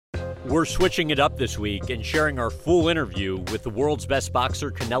We're switching it up this week and sharing our full interview with the world's best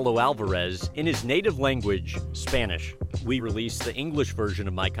boxer, Canelo Alvarez, in his native language, Spanish. We released the English version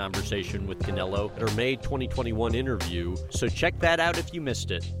of my conversation with Canelo at our May 2021 interview, so check that out if you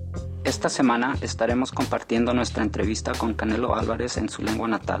missed it. Esta semana estaremos compartiendo nuestra entrevista con Canelo Alvarez en su lengua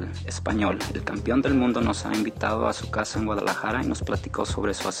natal, español. El campeón del mundo nos ha invitado a su casa en Guadalajara y nos platicó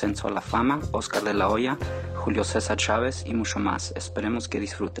sobre su ascenso a la fama, Oscar de la Hoya, Julio César Chávez y mucho más. Esperemos que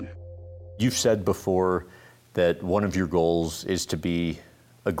disfruten. You've said before that one of your goals is to be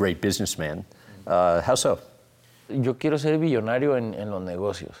a great businessman. How so? Yo quiero ser billonario en los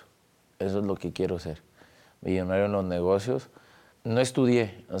negocios. Eso es lo que quiero ser. Billonario en los negocios. No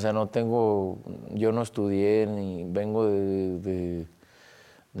estudié, o sea, yo no estudié ni vengo de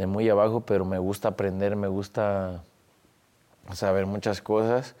muy abajo, pero me gusta aprender, me gusta saber muchas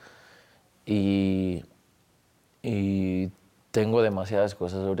cosas y tengo demasiadas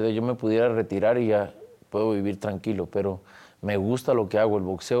cosas. Ahorita yo me pudiera retirar y ya puedo vivir tranquilo, pero me gusta lo que hago. El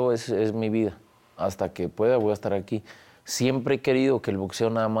boxeo es mi vida. Hasta que pueda voy a estar aquí. Siempre he querido que el boxeo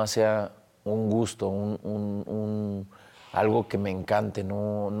nada más sea un gusto, algo que me encante,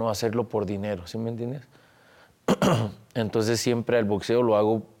 no hacerlo por dinero, ¿sí me entiendes? Entonces siempre el boxeo lo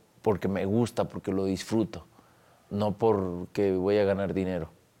hago porque me gusta, porque lo disfruto, no porque voy a ganar dinero.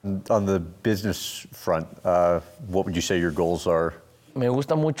 On the business front, what would you say your goals are? Me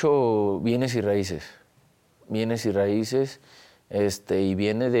gusta mucho bienes y raíces. Bienes y raíces, y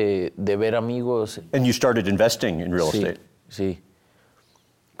viene de ver amigos. And you started investing in real estate. Sí.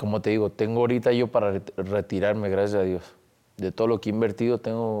 Como te digo, tengo ahorita yo para retirarme, gracias a Dios. De todo lo que he invertido,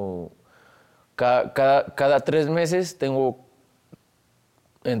 tengo... Cada 3 meses tengo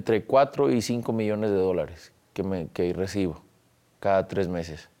entre 4 y 5 millones de dólares que recibo cada 3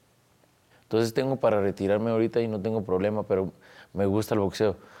 meses. Entonces tengo para retirarme ahorita y no tengo problema, pero me gusta el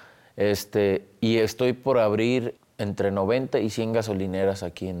boxeo. Y estoy por abrir entre 90 y 100 gasolineras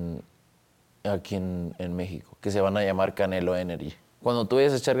aquí en México, que se van a llamar Canelo Energy. Cuando tú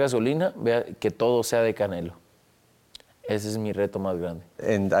vayas a echar gasolina, vea que todo sea de Canelo. Ese es mi reto más grande.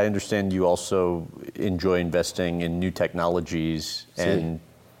 And I understand you also enjoy investing in new technologies and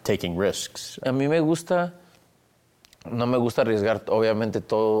taking risks. A mí no me gusta arriesgar obviamente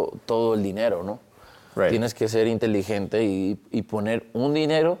todo el dinero, ¿no? Right. Tienes que ser inteligente y poner un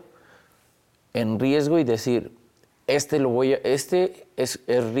dinero en riesgo y decir, este es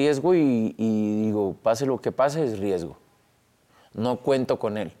riesgo y digo, pase lo que pase, es riesgo. No cuento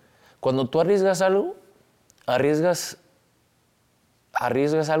con él. Cuando tú arriesgas algo, arriesgas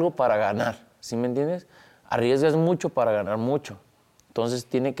algo para ganar, ¿sí me entiendes? Arriesgas mucho para ganar mucho. Entonces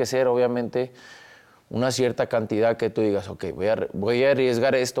tiene que ser obviamente una cierta cantidad que tú digas, ok, voy a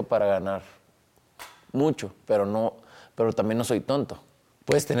arriesgar esto para ganar mucho, pero también no soy tonto.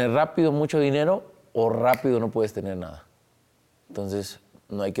 Puedes tener rápido mucho dinero o rápido no puedes tener nada. Entonces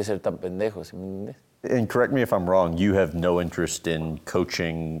no hay que ser tan pendejo, ¿sí me entiendes? And correct me if I'm wrong, you have no interest in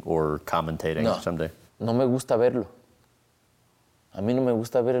coaching or commentating someday? No me gusta verlo. A mí no me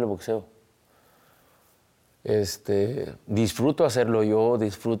gusta ver el boxeo. Disfruto hacerlo yo,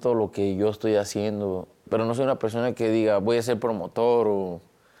 disfruto lo que yo estoy haciendo, pero no soy una persona que diga voy a ser promotor o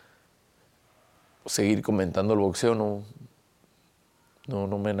seguir comentando el boxeo, no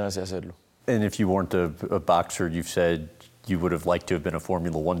me nace hacerlo. And if you weren't a boxer, you've said you would have liked to have been a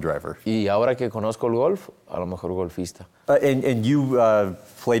Formula One driver. Y ahora que conozco el golf, a lo mejor golfista. And you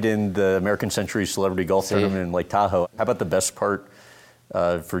played in the American Century Celebrity Golf Tournament in Lake Tahoe. How about the best part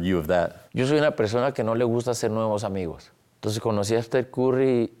for you of that? Yo soy una persona que no le gusta hacer nuevos amigos. Entonces conocí a Steph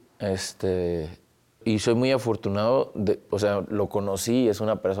Curry, y soy muy afortunado, lo conocí, es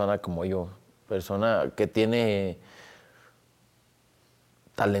una persona como yo, persona que tiene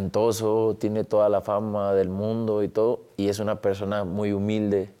talentoso, tiene toda la fama del mundo y todo, y es una persona muy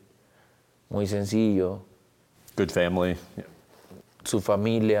humilde, muy sencillo. Good family. Su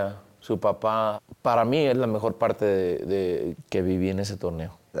familia, su papá. Para mí es la mejor parte de que viví en ese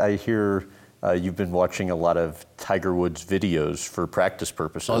torneo. I hear you've been watching a lot of Tiger Woods videos for practice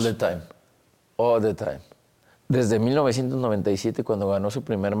purposes. All the time. Desde 1997, cuando ganó su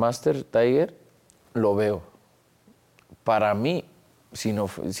primer Master, Tiger, lo veo. Para mí, sin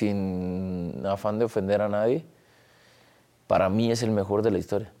afán de ofender a nadie, para mí es el mejor de la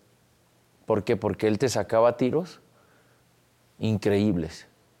historia. ¿Por qué? Porque él te sacaba tiros increíbles.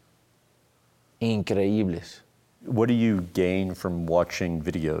 What do you gain from watching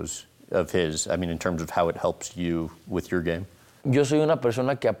videos of his? I mean, in terms of how it helps you with your game? Yo soy una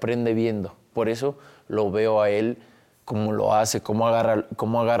persona que aprende viendo. Por eso lo veo a él, cómo lo hace, cómo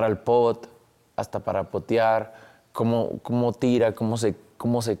agarra el pot, hasta para potear, cómo tira, cómo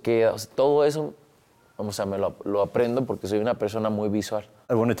cómo se queda, o sea, todo eso, o sea, me lo aprendo porque soy una persona muy visual.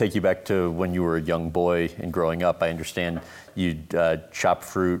 I want to take you back to when you were a young boy and growing up. I understand you'd chop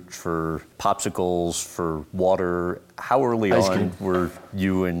fruit for popsicles, for water. How early on were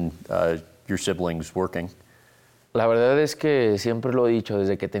you and your siblings working? La verdad es que siempre lo he dicho,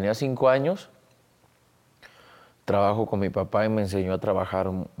 desde que tenía 5 años, trabajo con mi papá y me enseñó a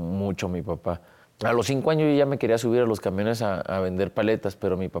trabajar mucho mi papá. A los 5 años yo ya me quería subir a los camiones a vender paletas,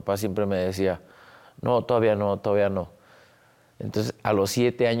 pero mi papá siempre me decía, no, todavía no, todavía no. Entonces, a los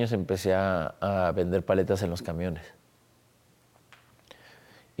 7 años empecé a vender paletas en los camiones.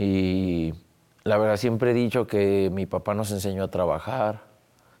 Y la verdad siempre he dicho que mi papá nos enseñó a trabajar,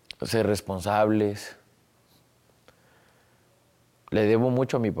 a ser responsables. Le debo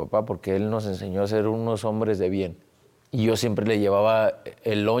mucho a mi papá porque él nos enseñó a ser unos hombres de bien. Y yo siempre le llevaba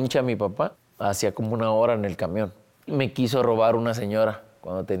el lonche a mi papá, hacía como 1 hora en el camión. Me quiso robar una señora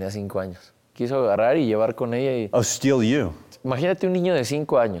cuando tenía 5 años. Quiso agarrar y llevar con ella. Y... Oh, steal you. Imagínate un niño de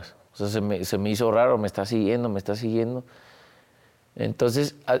 5 años. O sea, se me hizo raro, me está siguiendo.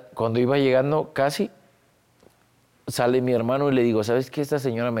 Entonces, cuando iba llegando casi, sale mi hermano y le digo, ¿sabes qué? Esta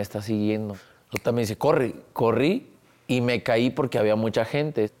señora me está siguiendo. Otra me dice, corre. Corrí y me caí porque había mucha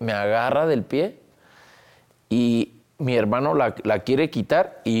gente. Me agarra del pie y mi hermano la quiere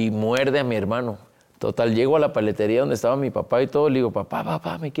quitar y muerde a mi hermano. Total, llego a la paletería donde estaba mi papá y todo. Le digo,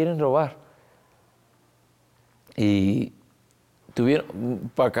 papá, me quieren robar. Y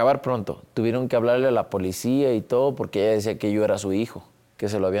para acabar pronto, tuvieron que hablarle a la policía y todo porque ella decía que yo era su hijo, que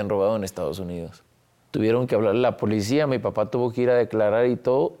se lo habían robado en Estados Unidos. Tuvieron que hablarle a la policía, mi papá tuvo que ir a declarar y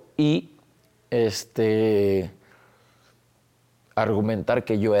todo y argumentar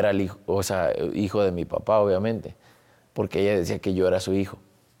que yo era el hijo, o sea, hijo de mi papá, obviamente, porque ella decía que yo era su hijo.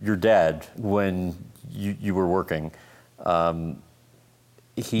 Your dad, when you were working,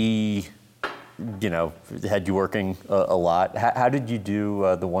 he, had you working a lot. How did you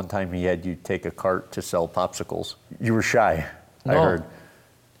do the one time he had you take a cart to sell popsicles? You were shy, I heard.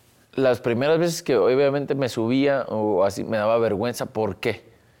 Las primeras veces que obviamente me subía o así me daba vergüenza. ¿Por qué?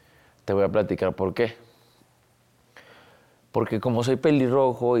 Te voy a platicar por qué. Porque como soy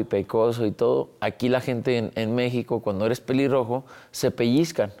pelirrojo y pecoso y todo, aquí la gente en México, cuando eres pelirrojo, se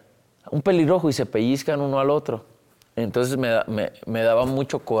pellizcan. Un pelirrojo y se pellizcan uno al otro. Entonces me daba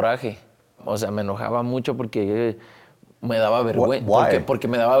mucho coraje. O sea, me enojaba mucho porque me daba vergüenza. Porque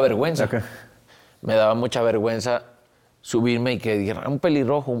me daba vergüenza. Okay. Me daba mucha vergüenza subirme y que dijeran, un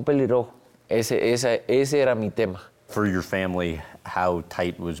pelirrojo. Ese era mi tema. For your family, how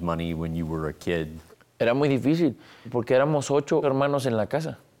tight was money when you were a kid? Era muy difícil, porque éramos 8 hermanos en la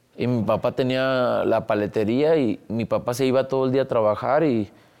casa. Y mi papá tenía la paletería y mi papá se iba todo el día a trabajar,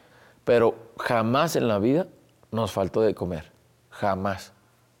 pero jamás en la vida nos faltó de comer. Jamás.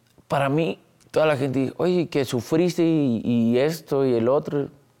 Para mí, toda la gente dice, oye, que sufriste y esto y el otro.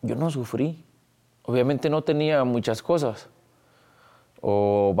 Yo no sufrí. Obviamente no tenía muchas cosas.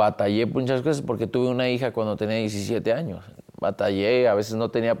 O batallé muchas cosas porque tuve una hija cuando tenía 17 años. Batallé, a veces no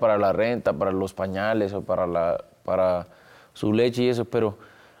tenía para la renta, para los pañales o para su leche y eso, pero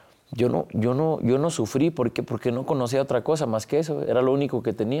yo no sufrí porque no conocía otra cosa más que eso. Era lo único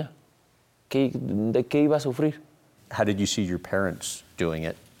que tenía. ¿De qué iba a sufrir? How did you see your parents doing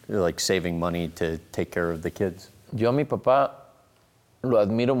it? Like saving money to take care of the kids? Yo a mi papá lo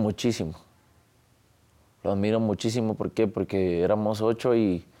admiro muchísimo. Lo admiro muchísimo. ¿Por qué? Porque éramos 8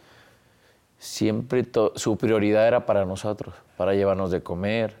 y siempre su prioridad era para nosotros, para llevarnos de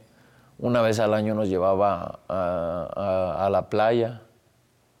comer. Una vez al año nos llevaba a la playa.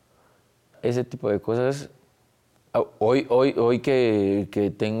 Ese tipo de cosas. Hoy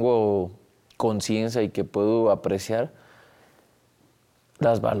que tengo conciencia y que puedo apreciar,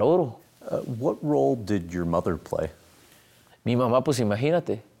 las valoro. What role did your mother play? Mi mamá, pues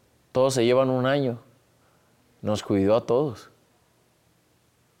imagínate, todos se llevan 1 año. Nos cuidó a todos.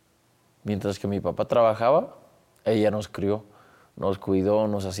 Mientras que mi papá trabajaba, ella nos crió, nos cuidó,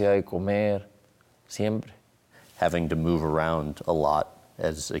 nos hacía de comer, siempre. Having to move around a lot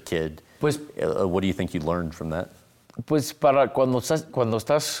as a kid, pues, what do you think you learned from that? Pues cuando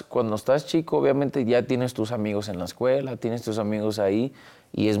estás chico, obviamente ya tienes tus amigos en la escuela, tienes tus amigos ahí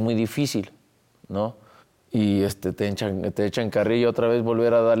y es muy difícil, ¿no? Y te echan carrilla otra vez,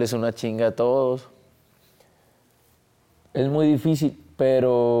 volver a darles una chinga a todos. Es muy difícil,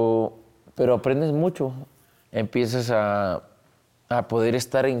 pero aprendes mucho. Empiezas a poder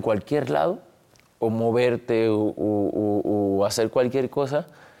estar en cualquier lado o moverte o hacer cualquier cosa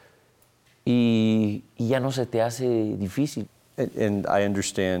y ya no se te hace difícil. And I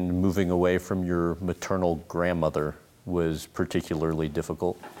understand moving away from your maternal grandmother was particularly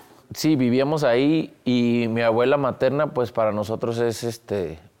difficult? Sí, vivíamos ahí y mi abuela materna, pues para nosotros es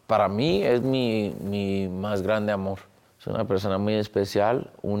para mí es mi más grande amor. Es una persona muy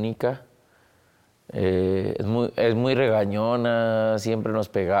especial, única. Es muy regañona, siempre nos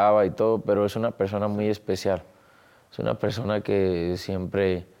pegaba y todo, pero es una persona muy especial. Es una persona que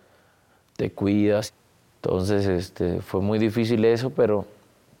siempre te cuida. Entonces, fue muy difícil eso, pero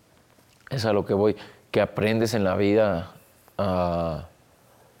es a lo que voy, que aprendes en la vida a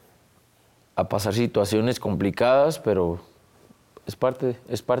pasar situaciones complicadas, pero es parte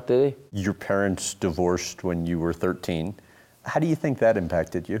de. Your parents divorced when you were 13. How do you think that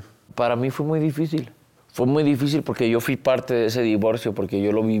impacted you? Para mí fue muy difícil. Fue muy difícil porque yo fui parte de ese divorcio, porque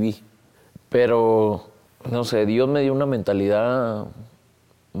yo lo viví. Pero, no sé, Dios me dio una mentalidad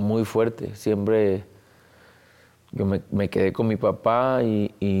muy fuerte. Siempre yo me quedé con mi papá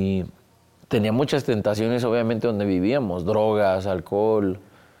y tenía muchas tentaciones, obviamente, donde vivíamos. Drogas, alcohol,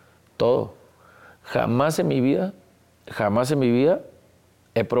 todo. Jamás en mi vida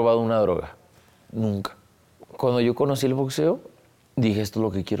he probado una droga. Nunca. Cuando yo conocí el boxeo, dije, esto es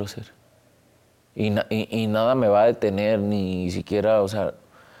lo que quiero hacer. Y nada me va a detener, ni siquiera, o sea,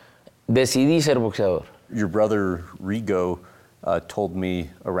 decidí ser boxeador. Your brother Rigo told me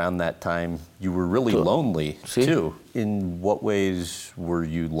around that time you were really lonely too. In what ways were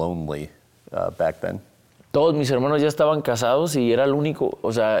you lonely back then? Todos mis hermanos ya estaban casados y era el único,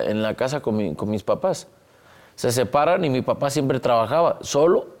 o sea, en la casa con mis papás. Se separan y mi papá siempre trabajaba.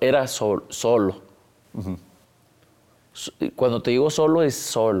 Era solo. Mm-hmm. Cuando te digo solo, es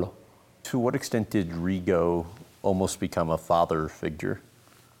solo. To what extent did Rigo almost become a father figure?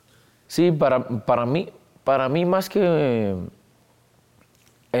 Sí, para mí más que...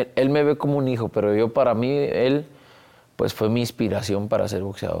 Él me ve como un hijo, pero para mí, él pues fue mi inspiración para ser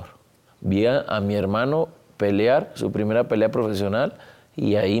boxeador. Vi a mi hermano pelear, su primera pelea profesional,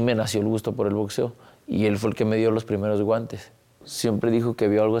 y ahí me nació el gusto por el boxeo. Y él fue el que me dio los primeros guantes. Siempre dijo que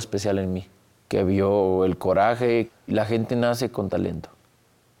vio algo especial en mí, que vio el coraje. La gente nace con talento,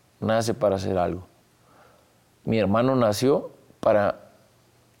 nace para hacer algo. Mi hermano nació para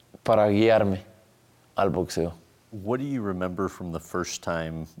guiarme al boxeo. What do you remember from the first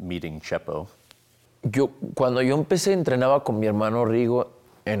time meeting Chepo? Cuando yo empecé, entrenaba con mi hermano Rigo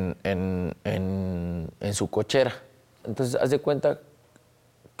en su cochera. Entonces, haz de cuenta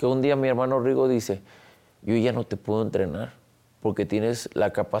que un día mi hermano Rigo dice, yo ya no te puedo entrenar porque tienes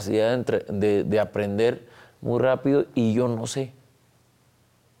la capacidad de aprender muy rápido y yo no sé.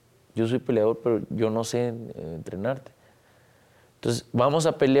 Yo soy peleador, pero yo no sé entrenarte. Entonces, vamos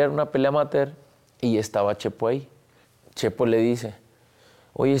a pelear una pelea amateur y estaba Chepo ahí. Chepo le dice,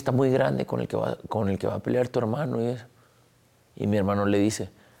 oye, está muy grande con el que va a pelear tu hermano y eso. Y mi hermano le dice,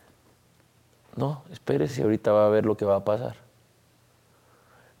 no, espérese, ahorita va a ver lo que va a pasar.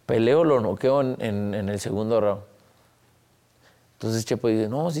 Peleo, lo noqueo en el segundo round. Entonces Chepo dice,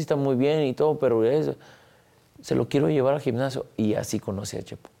 no, sí está muy bien y todo, pero eso, se lo quiero llevar al gimnasio. Y así conocí a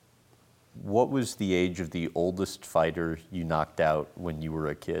Chepo. What was the age of the oldest fighter you knocked out when you were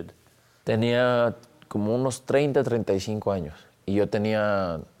a kid? Tenía como unos 30, 35 años. Y yo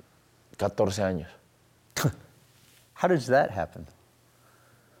tenía 14 años. How does that happen?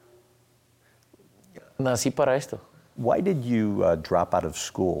 Nací para esto. Why did you drop out of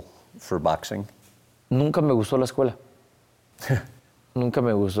school for boxing? Nunca me gustó la escuela. Nunca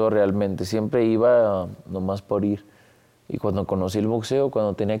me gustó realmente. Siempre iba nomás por ir. Y cuando conocí el boxeo,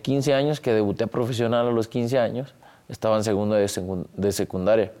 cuando tenía 15 años, que debuté profesional a los 15 años, estaba en segundo de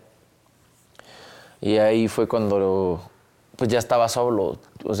secundaria. Y ahí fue cuando pues ya estaba solo.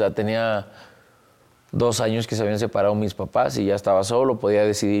 O sea, tenía 2 años que se habían separado mis papás y ya estaba solo. Podía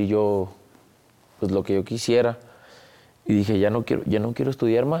decidir yo pues lo que yo quisiera. Y dije, ya no quiero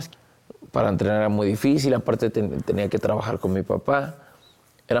estudiar más. Para entrenar era muy difícil, aparte tenía que trabajar con mi papá.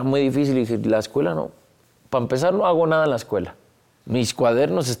 Era muy difícil y dije, la escuela no. Para empezar, no hago nada en la escuela. Mis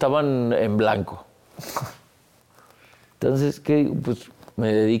cuadernos estaban en blanco. Entonces, ¿qué? Pues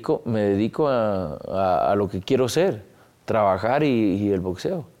me dedico a lo que quiero ser, trabajar y el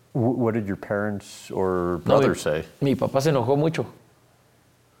boxeo. What did your parents or brothers say? Mi papá se enojó mucho.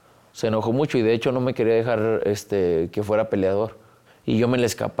 Se enojó mucho y de hecho no me quería dejar que fuera peleador. Y yo me le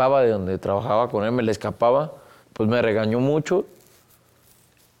escapaba de donde trabajaba con él, me le escapaba. Pues me regañó mucho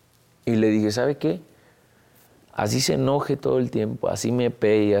y le dije, ¿sabe qué? Así se enoje todo el tiempo, así me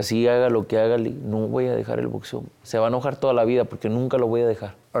pegue, así haga lo que haga, no voy a dejar el boxeo. Se va a enojar toda la vida porque nunca lo voy a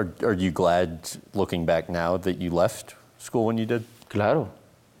dejar. Are you glad, looking back now, that you left school when you did? Claro.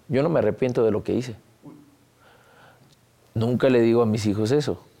 Yo no me arrepiento de lo que hice. Nunca le digo a mis hijos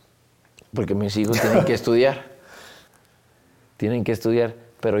eso, porque mis hijos tienen que estudiar. tienen que estudiar,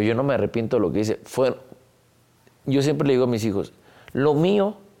 pero yo no me arrepiento de lo que hice. Yo siempre le digo a mis hijos, lo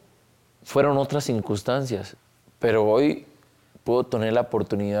mío fueron otras circunstancias, pero hoy puedo tener la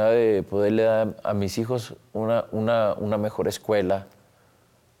oportunidad de poderle dar a mis hijos una mejor escuela,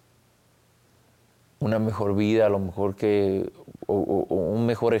 una mejor vida, a lo mejor o un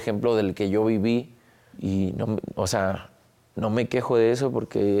mejor ejemplo del que yo viví. Y no me quejo de eso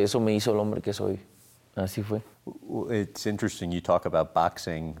porque eso me hizo el hombre que soy. Así fue. It's interesting you talk about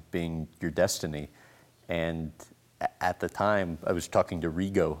boxing being your destiny. And at the time, I was talking to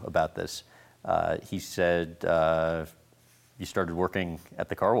Rigo about this. He said you started working at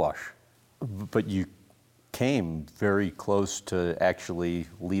the car wash, but you came very close to actually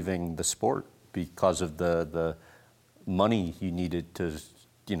leaving the sport because of the money you needed to,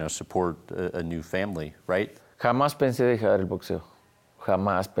 support a new family, right? Jamás pensé dejar el boxeo.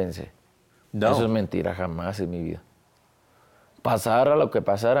 Jamás pensé. No. Eso es mentira, jamás en mi vida. Pasara lo que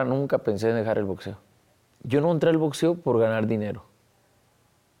pasara, nunca pensé en dejar el boxeo. Yo no entré al boxeo por ganar dinero.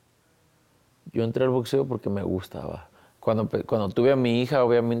 Yo entré al boxeo porque me gustaba. Cuando tuve a mi hija,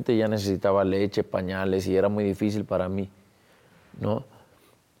 obviamente ya necesitaba leche, pañales y era muy difícil para mí, ¿no?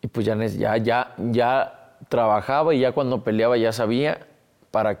 Y pues ya trabajaba y ya cuando peleaba ya sabía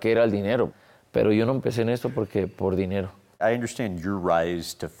para qué era el dinero. Pero yo no empecé en esto por dinero. I understand your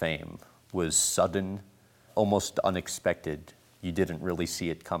rise to fame was sudden, almost unexpected. You didn't really see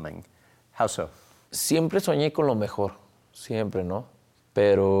it coming. How so? Siempre soñé con lo mejor, siempre, ¿no?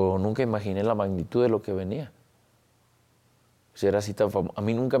 Pero nunca imaginé la magnitud de lo que venía. Si era así tan famoso. A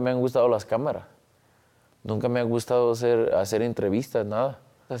mí nunca me han gustado las cámaras. Nunca me ha gustado hacer entrevistas, nada.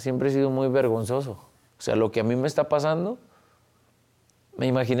 O sea, siempre he sido muy vergonzoso. O sea, lo que a mí me está pasando, me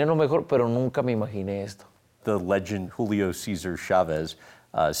imaginé lo mejor, pero nunca me imaginé esto. The legend Julio Cesar Chavez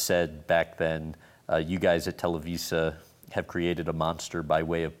said back then, you guys at Televisa have created a monster by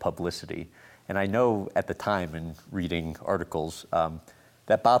way of publicity. And I know at the time in reading articles,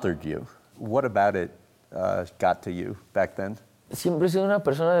 that bothered you. What about it got to you back then? Siempre he sido una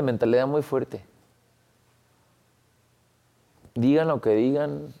persona de mentalidad muy fuerte. Digan lo que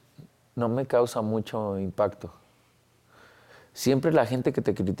digan, no me causa mucho impacto. Siempre la gente que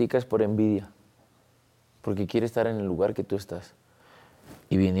te critica es por envidia, porque quiere estar en el lugar que tú estás.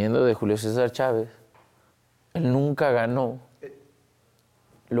 Y viniendo de Julio César Chávez, él nunca ganó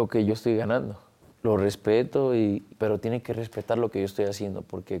lo que yo estoy ganando. Lo respeto, pero tiene que respetar lo que yo estoy haciendo,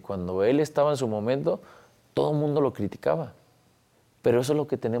 porque cuando él estaba en su momento, todo el mundo lo criticaba. Pero eso es lo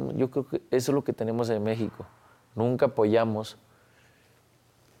que tenemos, yo creo que eso es lo que tenemos en México. Nunca apoyamos,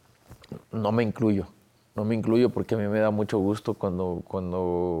 no me incluyo porque a mí me da mucho gusto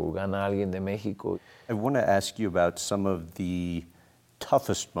cuando gana alguien de México. I want to ask you about some of the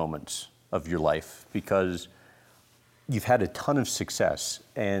toughest moments of your life, because you've had a ton of success,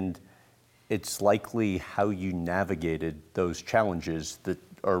 and it's likely how you navigated those challenges that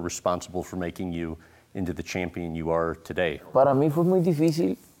are responsible for making you into the champion you are today. Para mí fue muy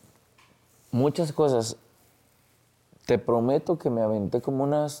difícil muchas cosas. Te prometo que me aventé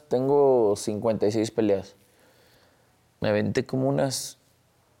tengo 56 peleas. Me aventé como unas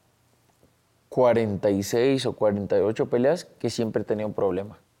 46 o 48 peleas que siempre tenía un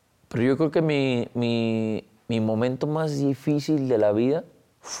problema. Pero yo creo que mi momento más difícil de la vida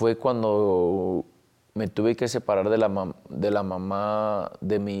fue cuando me tuve que separar de la mamá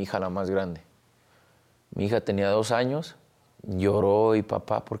de mi hija, la más grande. Mi hija tenía 2 años, lloró y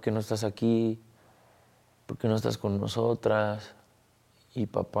papá, ¿por qué no estás aquí? ¿Por qué no estás con nosotras? Y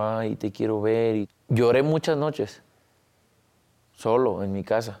papá, y te quiero ver. Y lloré muchas noches, solo en mi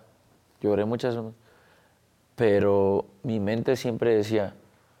casa. Lloré muchas noches. Pero mi mente siempre decía,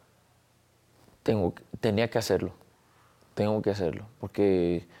 tenía que hacerlo. Tengo que hacerlo,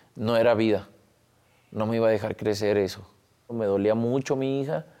 porque no era vida. No me iba a dejar crecer eso. Me dolía mucho mi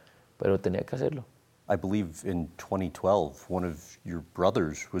hija, pero tenía que hacerlo. I believe in 2012, one of your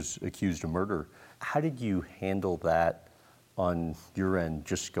brothers was accused of murder. How did you handle that on your end,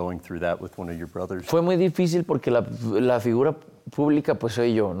 just going through that with one of your brothers? Fue muy difícil porque la figura pública pues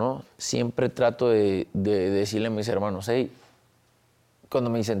soy yo, ¿no? Siempre trato de decirle a mis hermanos, hey, cuando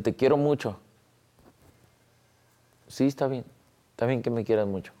me dicen, te quiero mucho. Sí, está bien que me quieras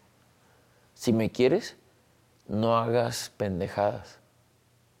mucho. Si me quieres, no hagas pendejadas.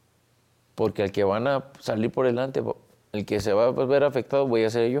 Porque el que van a salir por delante, el que se va a ver afectado voy a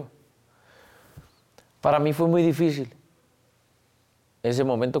ser yo. Para mí fue muy difícil. Ese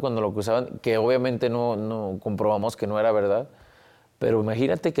momento cuando lo acusaban, que obviamente no comprobamos que no era verdad, pero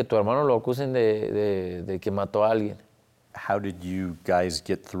imagínate que tu hermano lo acusen de que mató a alguien. How did you guys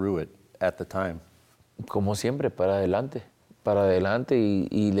get through it at the time? Como siempre, para adelante. para adelante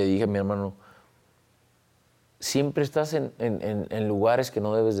y le dije a mi hermano, siempre estás en lugares que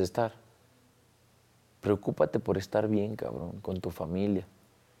no debes de estar. Preocúpate por estar bien, cabrón, con tu familia.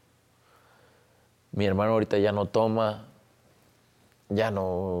 Mi hermano ahorita ya no toma, ya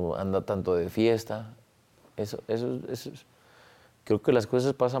no anda tanto de fiesta. Eso creo que las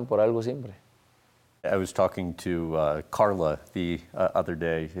cosas pasan por algo siempre. I was talking to Carla the other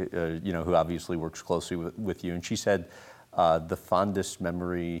day, who obviously works closely with you, and she said the fondest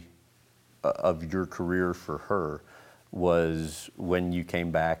memory of your career for her was when you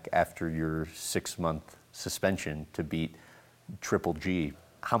came back after your 6-month suspension to beat Triple G.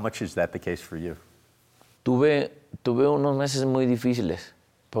 How much is that the case for you? Tuve unos meses muy difíciles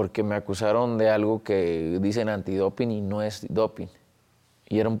porque me acusaron de algo que dicen antidoping y no es doping.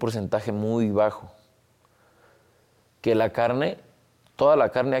 Y era un porcentaje muy bajo. Que la carne, toda la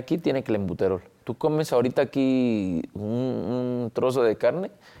carne aquí tiene clenbuterol. Tú comes ahorita aquí un trozo de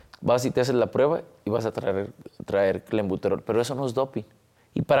carne, vas y te haces la prueba y vas a traer clenbuterol. Pero eso no es doping.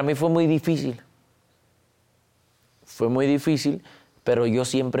 Y para mí fue muy difícil. Fue muy difícil, pero yo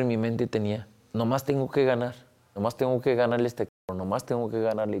siempre en mi mente tenía, nomás tengo que ganar. Nomás tengo que ganarle este cabrón, nomás tengo que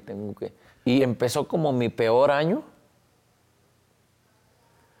ganarle y tengo que... Y empezó como mi peor año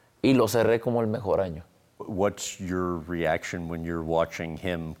y lo cerré como el mejor año. What's your reaction when you're watching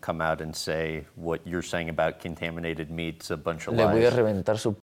him come out and say what you're saying about contaminated meat's a bunch of lies? Le voy a reventar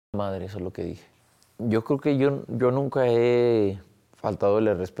su madre, eso es lo que dije. Yo creo que yo nunca he faltado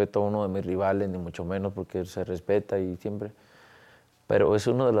el respeto a uno de mis rivales, ni mucho menos, porque se respeta y siempre. Pero es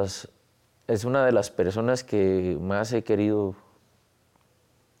una de las personas que más he querido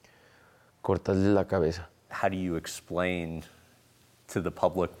cortarle la cabeza. How do you explain to the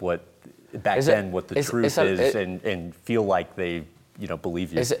public what the truth is and feel like they,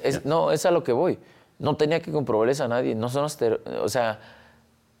 believe you? No, es a lo que voy. No tenía que comprobarles a nadie. No son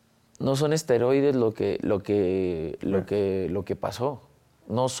esteroides lo que pasó.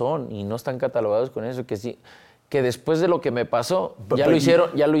 No son y no están catalogados con eso. Que sí, que después de lo que me pasó, ya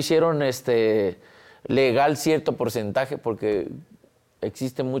lo hicieron legal cierto porcentaje porque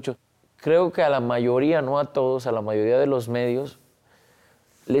existe mucho. Creo que a la mayoría, no a todos, a la mayoría de los medios,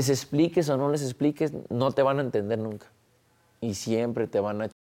 les expliques o no les expliques, no te van a entender nunca. Y siempre te van a...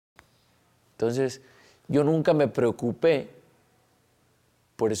 Entonces, yo nunca me preocupé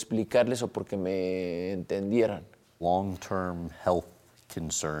por explicarles o porque me entendieran. Long-term health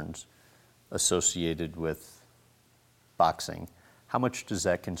concerns associated with boxing. How much does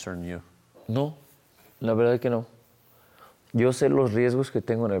that concern you? No, la verdad que no. Yo sé los riesgos que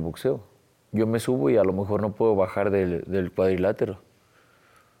tengo en el boxeo. Yo me subo y a lo mejor no puedo bajar del cuadrilátero.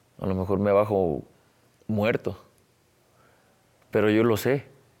 A lo mejor me bajo muerto. Pero yo lo sé.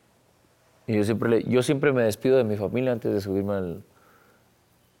 Y yo siempre me despido de mi familia antes de subirme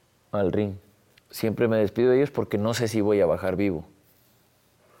al ring. Siempre me despido de ellos porque no sé si voy a bajar vivo.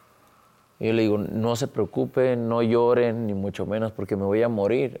 Y yo le digo, no se preocupen, no lloren, ni mucho menos, porque me voy a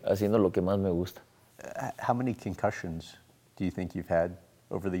morir haciendo lo que más me gusta. How many concussions do you think you've had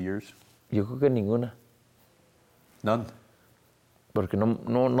over the years? Yo creo que ninguna. None? Porque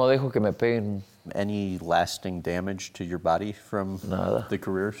no dejo que me peguen. Any lasting damage to your body from the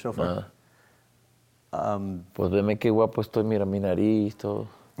career so far? Nada. Pues veme qué guapo estoy, mira mi nariz, todo.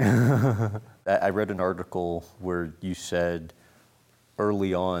 I read an article where you said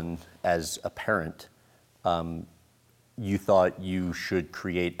early on as a parent, you thought you should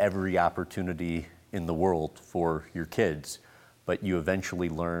create every opportunity in the world for your kids, but you eventually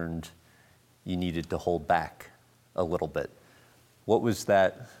learned you needed to hold back a little bit. What was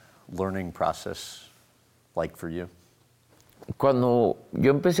that learning process like for you? Cuando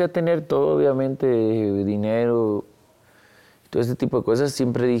yo empecé a tener todo, obviamente, dinero, todo ese tipo de cosas,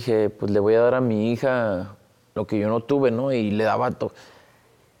 siempre dije, pues le voy a dar a mi hija lo que yo no tuve, ¿no? Y le daba todo.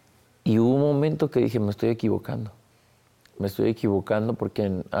 Y hubo un momento que dije, me estoy equivocando. Me estoy equivocando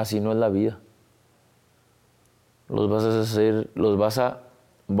porque así no es la vida. Vas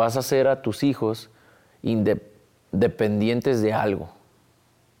a hacer a tus hijos dependientes de algo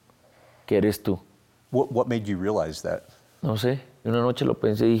que eres tú. What made you realize that? No sé, una noche lo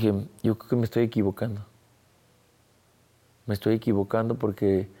pensé y dije, yo creo que me estoy equivocando. Me estoy equivocando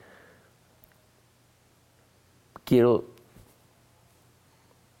porque quiero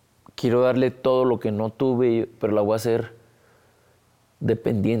darle todo lo que no tuve, pero la voy a hacer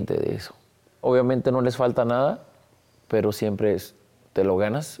dependiente de eso. Obviamente no les falta nada, pero siempre te lo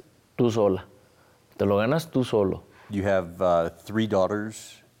ganas tú sola. Te lo ganas tú solo. You have 3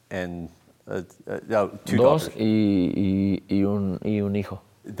 daughters and no, 2 Dos daughters. y un hijo.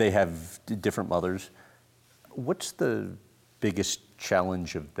 They have different mothers. What's the biggest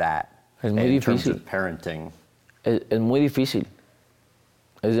challenge of that Es muy in difícil. terms of parenting? Es muy difícil,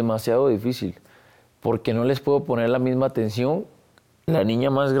 es demasiado difícil, porque no les puedo poner la misma atención. La niña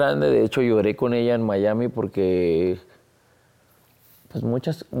más grande, de hecho, lloré con ella en Miami porque pues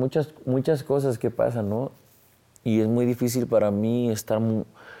muchas cosas que pasan, ¿no? Y es muy difícil para mí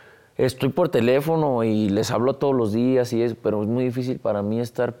estoy por teléfono y les hablo todos los días, pero es muy difícil para mí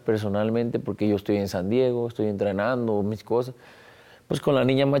estar personalmente porque yo estoy en San Diego, estoy entrenando mis cosas. Pues con la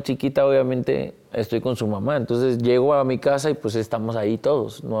niña más chiquita, obviamente, estoy con su mamá. Entonces llego a mi casa y pues estamos ahí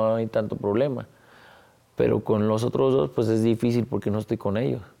todos, no hay tanto problema. Pero con los otros dos, pues es difícil porque no estoy con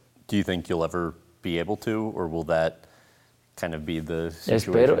ellos. Do you think you'll ever be able to, or will that kind of be the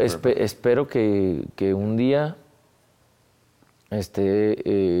situation? Espero que un día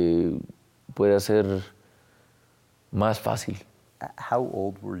pueda ser más fácil. How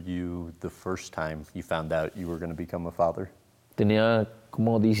old were you the first time you found out you were going to become a father? Tenía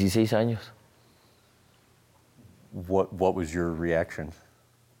como 16 años. What was your reaction?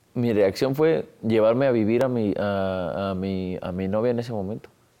 Mi reacción fue llevarme a vivir a mi novia en ese momento.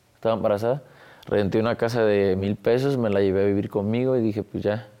 Estaba embarazada. Renté una casa de $1,000, me la llevé a vivir conmigo y dije, pues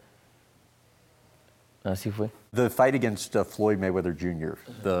ya. Así fue. The fight against Floyd Mayweather Jr.,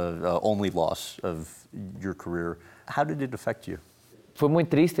 the only loss of your career, how did it affect you? Fue muy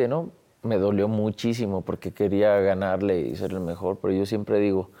triste, ¿no? Me dolió muchísimo porque quería ganarle y ser el mejor, pero yo siempre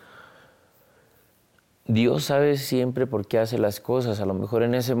digo, Dios sabe siempre por qué hace las cosas. A lo mejor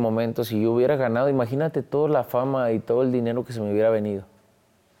en ese momento, si yo hubiera ganado, imagínate toda la fama y todo el dinero que se me hubiera venido.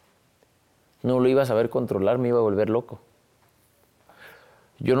 No lo iba a saber controlar, me iba a volver loco.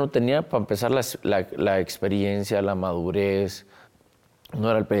 Yo no tenía, para empezar, la experiencia, la madurez. No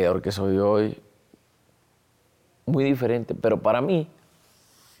era el peleador que soy hoy. Muy diferente, pero para mí,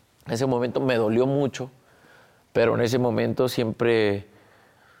 ese momento me dolió mucho, pero en ese momento siempre...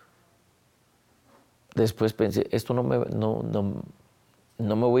 Después pensé, esto no me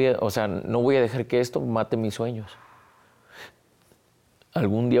voy a, o sea, no voy a dejar que esto mate mis sueños.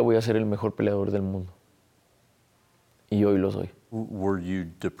 Algún día voy a ser el mejor peleador del mundo. Y hoy lo soy. Were you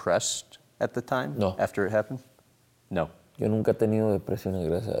depressed at the time? No. After it happened? No. Yo nunca he tenido depresiones,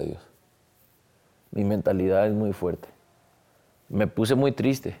 gracias a Dios. Mi mentalidad es muy fuerte. Me puse muy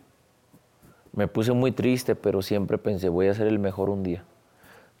triste, pero siempre pensé, voy a ser el mejor un día.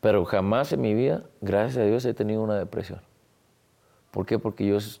 Pero jamás en mi vida, gracias a Dios, he tenido una depresión. ¿Por qué? Porque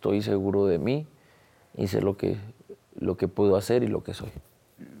yo estoy seguro de mí y sé lo que puedo hacer y lo que soy.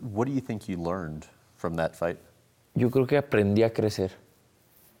 What do you think you learned from that fight? Yo creo que aprendí a crecer,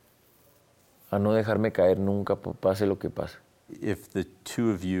 a no dejarme caer nunca, pase lo que pase. If the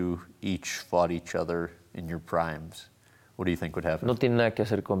two of you each fought each other in your primes, what do you think would happen? No tiene nada que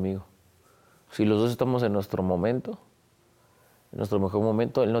hacer conmigo. Si los dos estamos en nuestro momento, en nuestro mejor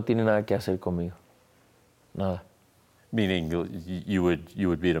momento, él no tiene nada que hacer conmigo. Nada. Meaning you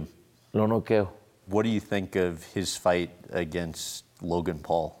would beat him? Lo noqueo. What do you think of his fight against Logan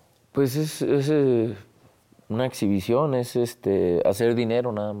Paul? Pues es una exhibición, es hacer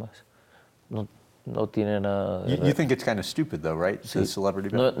dinero nada más. No tiene nada de You think it's kind of stupid though, right? Sí. The celebrity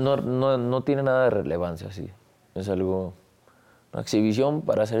bet? No tiene nada de relevancia, sí. Es algo, una exhibición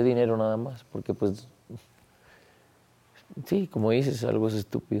para hacer dinero nada más, porque pues, sí, como dices, algo es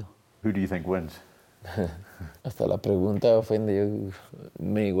estúpido. Who do you think wins? Hasta la pregunta ofende.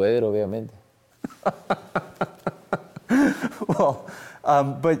 Mayweather, obviamente. Well,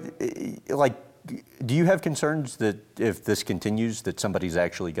 but like, do you have concerns that if this continues, that somebody's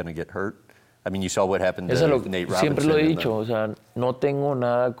actually going to get hurt? I mean, you saw what happened to Nate Robinson. Siempre lo he dicho, o sea, no tengo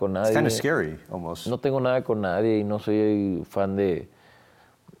nada con nadie. It's kind of scary, almost. No tengo nada con nadie y no soy fan de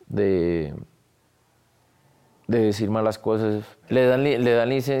decir malas cosas. Le dan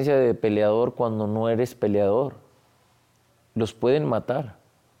licencia de peleador cuando no eres peleador. Los pueden matar.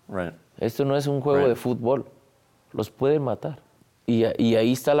 Right. Esto no es un juego de fútbol. Los pueden matar. Y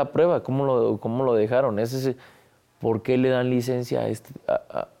ahí está la prueba. ¿Cómo lo dejaron? ¿Por qué le dan licencia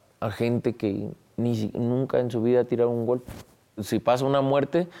a gente que nunca en su vida ha tirado un golpe? Si pasa una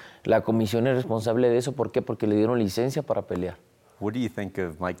muerte, la comisión es responsable de eso. ¿Por qué? Porque le dieron licencia para pelear. What do you think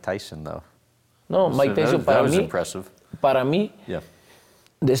of Mike Tyson, though? No, Mike Tyson para mí, Yeah.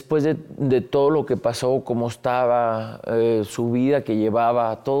 Después de todo lo que pasó, cómo estaba, su vida que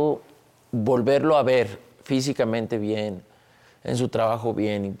llevaba, todo, volverlo a ver físicamente bien, en su trabajo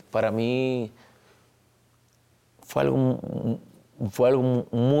bien, y para mí fue algo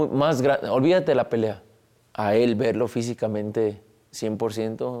muy más grande. Olvídate de la pelea. A él verlo físicamente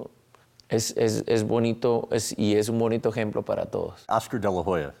 100% es bonito y es un bonito ejemplo para todos. Oscar De La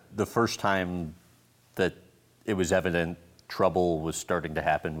Hoya, the first time that it was evident trouble was starting to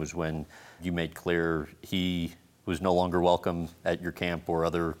happen was when you made clear he was no longer welcome at your camp or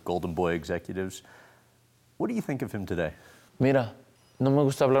other Golden Boy executives. What do you think of him today? Mira, no me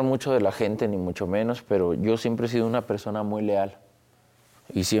gusta hablar mucho de la gente, ni mucho menos, pero yo siempre he sido una persona muy leal.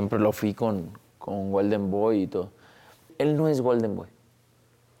 Y siempre lo fui con Golden Boy y todo. Él no es Golden Boy.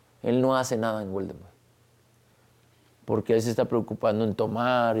 Él no hace nada en Golden Boy. Porque él se está preocupando en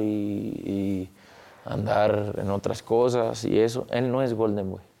tomar y andar en otras cosas y eso. Él no es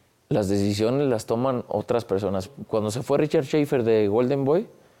Golden Boy. Las decisiones las toman otras personas. Cuando se fue Richard Schaefer de Golden Boy,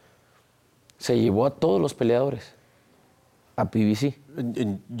 se llevó a todos los peleadores a PBC.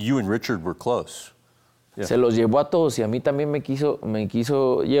 And you and Richard were close. Yeah. Se los llevó a todos y a mí también me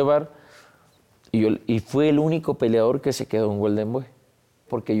quiso llevar. Y fue el único peleador que se quedó en Golden Boy.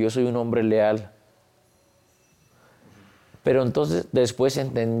 Porque yo soy un hombre leal. Pero entonces después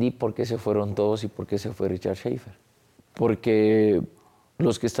entendí por qué se fueron todos y por qué se fue Richard Schaefer. Porque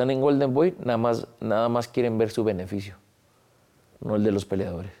los que están en Golden Boy nada más quieren ver su beneficio, no el de los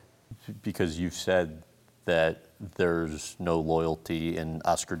peleadores. Because you've said that there's no loyalty in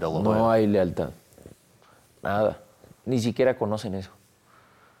Oscar De La Hoya. No hay lealtad. Nada. Ni siquiera conocen eso.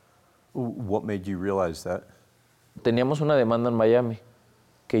 What made you realize that? Teníamos una demanda en Miami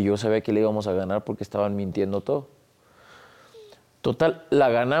que yo sabía que le íbamos a ganar porque estaban mintiendo todo. Total, la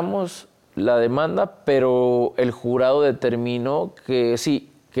ganamos la demanda, pero el jurado determinó que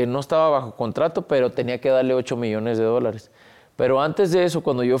sí, que no estaba bajo contrato, pero tenía que darle $8 millones. Pero antes de eso,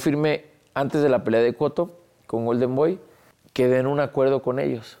 cuando yo firmé, antes de la pelea de Cotto con Golden Boy, quedé en un acuerdo con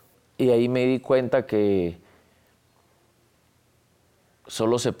ellos. Y ahí me di cuenta que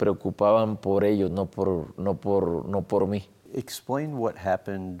solo se preocupaban por ellos, no por mí. Explain what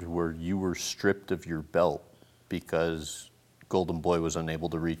happened where you were stripped of your belt because Golden Boy was unable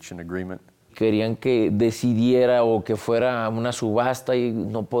to reach an agreement. Querían que decidiera o que fuera una subasta y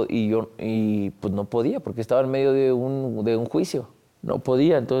pues no podía porque estaba en medio de un juicio. No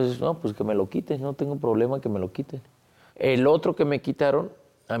podía, entonces no, pues que me lo quiten, no tengo problema que me lo quiten. El otro que me quitaron,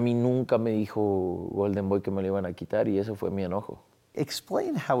 a mí nunca me dijo Golden Boy que me lo iban a quitar y eso fue mi enojo.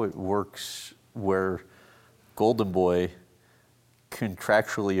 Explain how it works where Golden Boy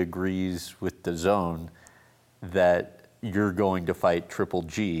contractually agrees with DAZN that you're going to fight Triple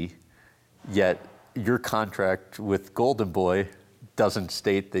G, yet your contract with Golden Boy doesn't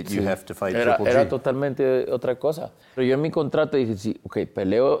state that you have to fight Triple G. Era totalmente otra cosa. Pero yo en mi contrato dije, sí, ok,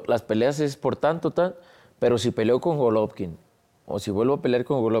 las peleas es por tanto, pero si peleo con Golovkin, o si vuelvo a pelear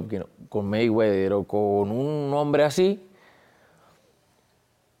con Golovkin, con Mayweather o con un hombre así,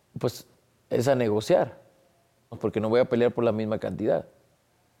 pues es a negociar, porque no voy a pelear por la misma cantidad.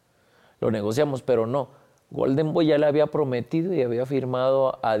 Lo negociamos, pero no. Golden Boy ya le había prometido y había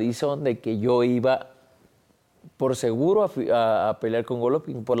firmado a DAZN de que yo iba por seguro a pelear con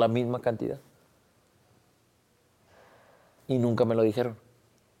Golovkin por la misma cantidad. Y nunca me lo dijeron.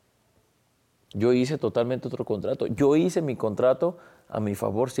 Yo hice totalmente otro contrato. Yo hice mi contrato a mi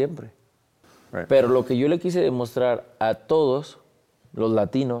favor siempre. Right. Pero lo que yo le quise demostrar a todos los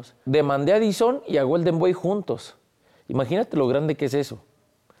latinos, demandé a DAZN y a Golden Boy juntos. Imagínate lo grande que es eso.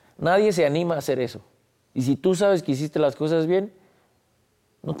 Nadie se anima a hacer eso. Y si tú sabes que hiciste las cosas bien,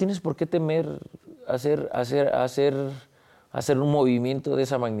 no tienes por qué temer hacer un movimiento de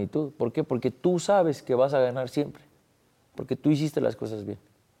esa magnitud. ¿Por qué? Porque tú sabes que vas a ganar siempre. Porque tú hiciste las cosas bien.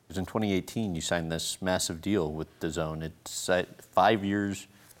 In 2018, you signed this massive deal with DAZN. It's 5 years,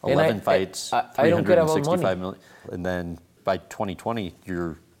 11 fights, I don't care about money. $365 million. And then by 2020,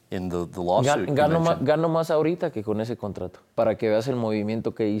 you're in the lawsuit. Gano más ahorita que con ese contrato, para que veas el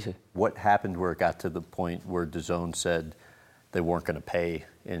movimiento que hice. What happened where it got to the point where DAZN said they weren't going to pay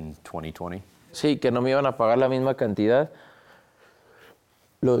in 2020? Sí, que no me iban a pagar la misma cantidad.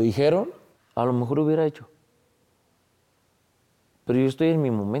 Lo dijeron, a lo mejor hubiera hecho. Pero yo estoy en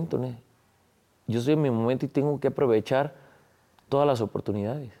mi momento, ¿no? Yo estoy en mi momento y tengo que aprovechar todas las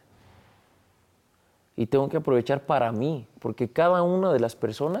oportunidades. Y tengo que aprovechar para mí, porque cada una de las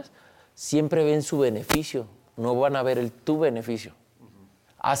personas siempre ven su beneficio, no van a ver tu beneficio.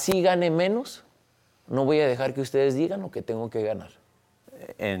 Así gane menos, no voy a dejar que ustedes digan lo que tengo que ganar.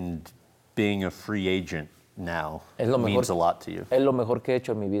 And being a free agent now means a lot to you. Es lo mejor que he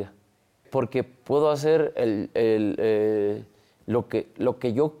hecho en mi vida, porque puedo hacer lo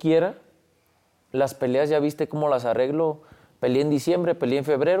que yo quiera. Las peleas ya viste cómo las arreglo. Peleé en diciembre, peleé en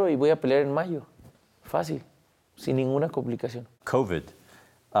febrero y voy a pelear en mayo. Fácil, sin ninguna complicación. COVID.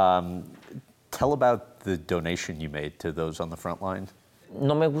 Tell about the donation you made to those on the front line.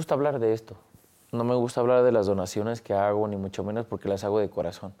 No me gusta hablar de esto. No me gusta hablar de las donaciones que hago, ni mucho menos porque las hago de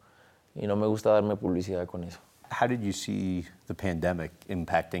corazón. Y no me gusta darme publicidad con eso. How did you see the pandemic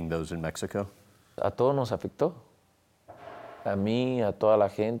impacting those in Mexico? A todos nos afectó. A mí, a toda la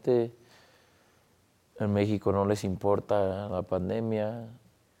gente. En México no les importa la pandemia.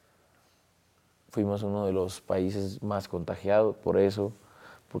 Fuimos uno de los países más contagiados por eso,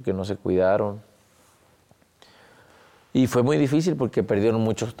 porque no se cuidaron. Y fue muy difícil porque perdieron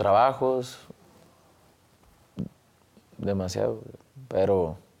muchos trabajos, demasiado.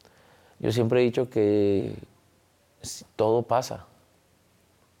 Pero yo siempre he dicho que todo pasa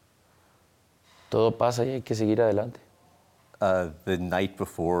y hay que seguir adelante. The night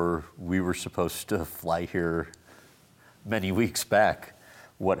before we were supposed to fly here many weeks back,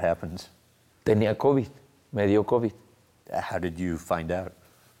 what happened? Tenía COVID, me dio COVID. How did you find out?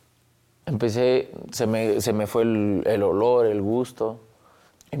 Se me fue el olor, el gusto,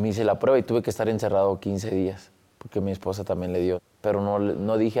 y me hice la prueba y tuve que estar encerrado 15 días, porque mi esposa también le dio. Pero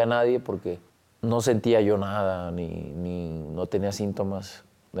no dije a nadie porque no sentía yo nada, ni no tenía síntomas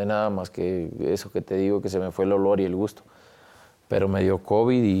de nada más que eso que te digo, que se me fue el olor y el gusto. Pero me dio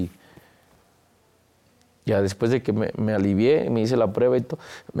COVID y ya después de que me alivié, me hice la prueba y todo,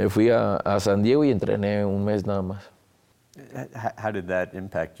 me fui a San Diego y entrené un mes nada más. How did that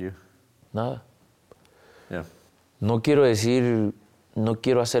impact you? Nada. Yeah. No quiero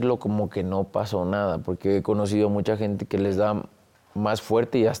hacerlo como que no pasó nada, porque he conocido mucha gente que les da más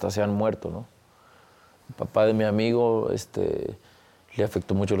fuerte y hasta se han muerto, ¿no? El papá de mi amigo le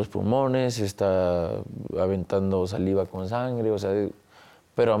afectó mucho los pulmones, está aventando saliva con sangre, o sea,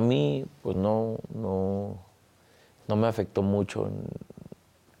 pero a mí pues no me afectó mucho,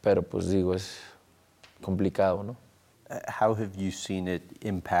 pero pues digo, es complicado, ¿no? How have you seen it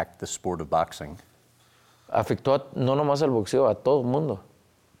impact the sport of boxing? Afectó no nomás al boxeo, a todo el mundo.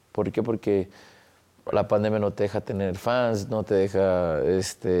 ¿Por qué? Porque la pandemia no te deja tener fans, no te deja,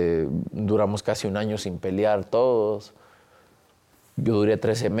 duramos casi un año sin pelear todos. Yo duré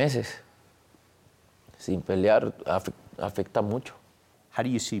 13 meses sin pelear, afecta mucho. How do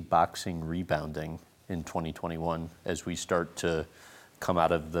you see boxing rebounding in 2021 as we start to come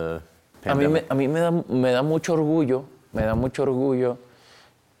out of the pandemic? A mí me da mucho orgullo,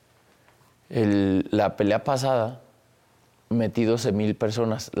 la pelea pasada metí 12,000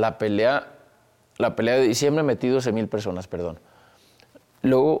 personas. La pelea de diciembre metí 12,000 personas, perdón.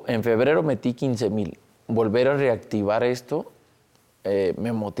 Luego, en febrero metí 15,000. Volver a reactivar esto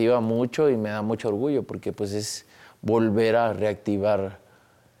me motiva mucho y me da mucho orgullo porque pues es volver a reactivar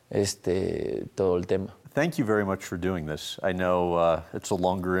todo el tema. Thank you very much for doing this. I know it's a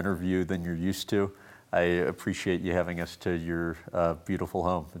longer interview than you're used to. I appreciate you having us to your beautiful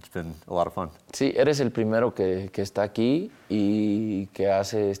home. It's been a lot of fun. Sí, eres el primero que está aquí y que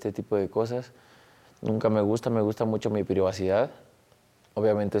hace este tipo de cosas. Nunca me gusta mucho mi privacidad.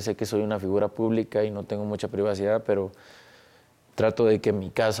 Obviamente sé que soy una figura pública y no tengo mucha privacidad, pero trato de que mi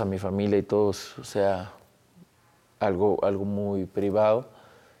casa, mi familia y todos sea algo muy privado.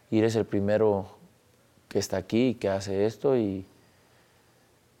 Y eres el primero que está aquí y que hace esto y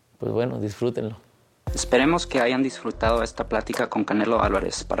pues bueno, disfrútenlo. Esperemos que hayan disfrutado esta plática con Canelo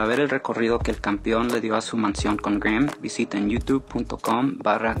Álvarez. Para ver el recorrido que el campeón le dio a su mansión con Graham, visiten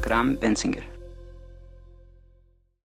youtube.com/Graham Bensinger.